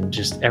and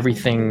just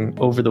everything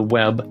over the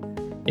web,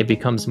 it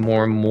becomes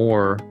more and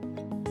more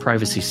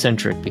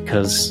privacy-centric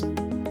because,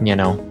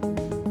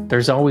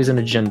 there's always an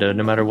agenda,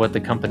 no matter what the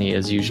company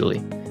is usually.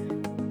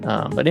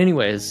 But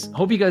anyways,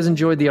 hope you guys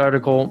enjoyed the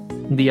article,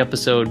 the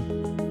episode.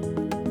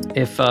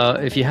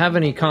 If you have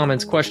any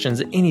comments,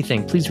 questions,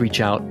 anything, please reach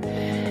out.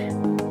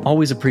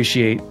 Always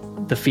appreciate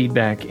the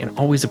feedback and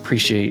always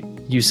appreciate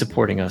you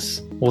supporting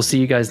us. We'll see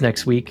you guys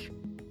next week.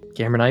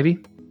 Cameron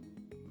Ivy,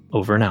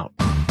 over and out.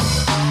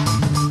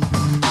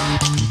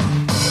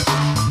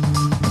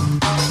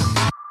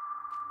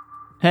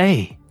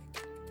 Hey,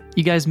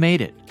 you guys made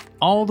it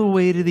all the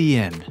way to the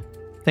end.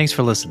 Thanks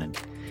for listening.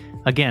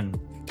 Again,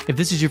 if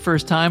this is your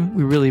first time,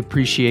 we really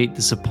appreciate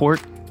the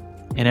support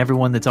and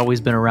everyone that's always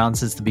been around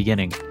since the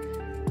beginning.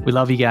 We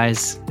love you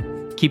guys.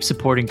 Keep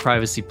supporting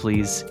Privacy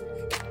Please,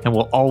 and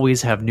we'll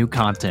always have new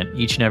content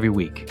each and every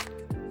week.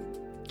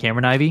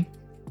 Cameron Ivy,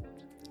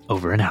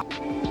 over and out.